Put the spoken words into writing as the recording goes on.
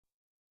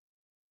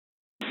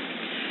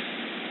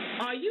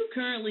Are you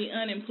currently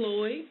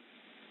unemployed?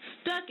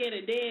 Stuck at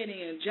a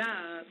dead-end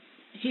job?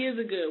 Here's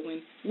a good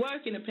one.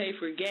 Working to pay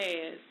for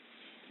gas?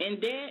 In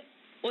debt?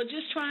 Or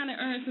just trying to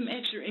earn some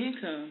extra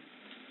income?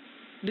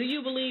 Do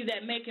you believe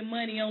that making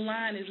money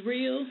online is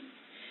real?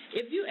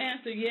 If you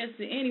answer yes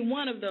to any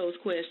one of those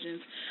questions,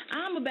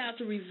 I'm about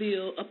to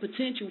reveal a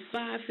potential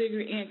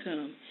 5-figure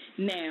income.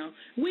 Now,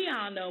 we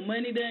all know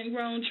money doesn't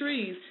grow on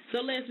trees,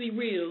 so let's be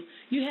real.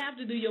 You have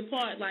to do your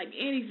part like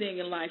anything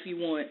in life you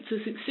want. To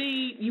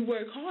succeed, you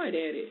work hard at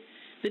it.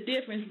 The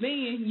difference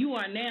being you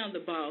are now the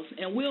boss,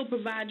 and we'll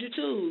provide your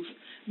tools.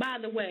 By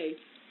the way,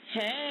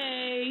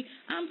 hey,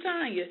 I'm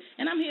Tanya,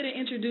 and I'm here to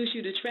introduce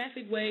you to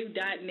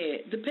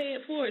TrafficWave.net, the Pay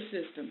It Forward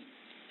system.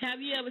 Have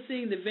you ever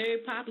seen the very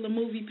popular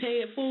movie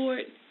Pay It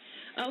Forward?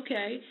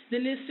 Okay,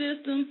 then this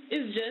system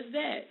is just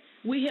that.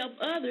 We help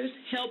others,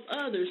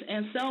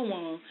 and so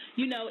on.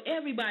 You know,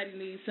 everybody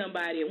needs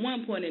somebody at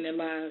one point in their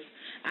lives.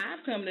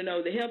 I've come to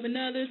know that helping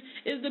others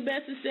is the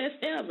best success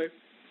ever.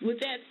 With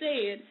that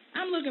said,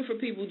 I'm looking for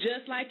people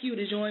just like you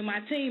to join my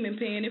team in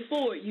paying it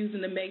forward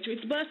using the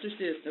Matrix Buster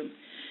system.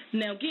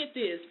 Now get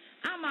this,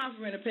 I'm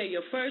offering to pay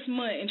your first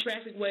month in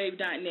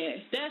TrafficWave.net.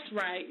 That's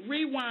right,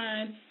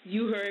 rewind,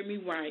 you heard me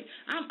right.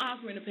 I'm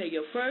offering to pay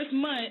your first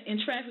month in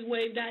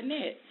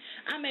TrafficWave.net.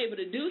 I'm able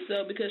to do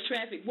so because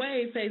Traffic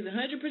Wave pays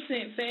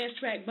 100%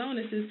 fast-track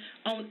bonuses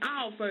on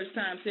all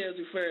first-time sales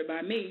referred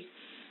by me.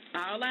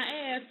 All I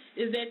ask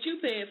is that you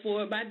pay it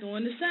forward by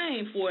doing the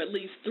same for at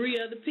least 3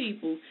 other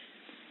people.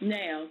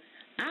 Now,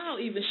 I'll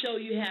even show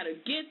you how to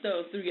get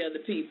those 3 other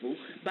people.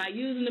 By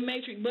using the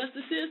Matrix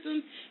Buster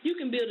system, you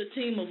can build a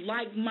team of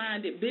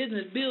like-minded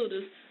business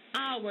builders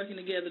all working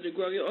together to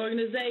grow your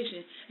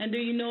organization. And do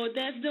you know what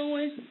that's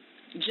doing?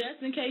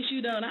 Just in case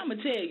you don't, I'm going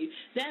to tell you,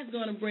 that's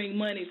going to bring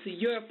money to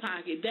your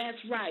pocket. That's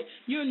right.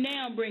 You're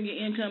now bringing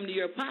income to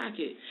your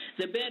pocket.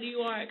 The better you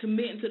are at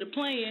committing to the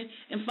plan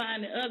and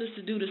finding others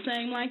to do the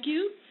same like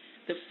you,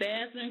 the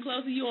faster and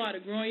closer you are to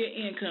growing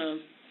your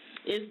income.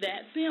 It's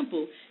that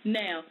simple.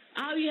 Now,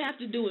 all you have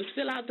to do is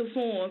fill out the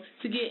form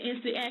to get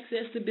instant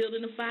access to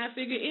building a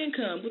 5-figure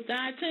income with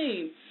our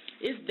team.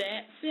 It's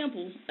that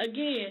simple.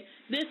 Again,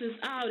 this is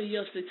all to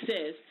your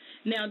success.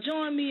 Now,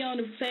 join me on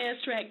the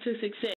fast track to success.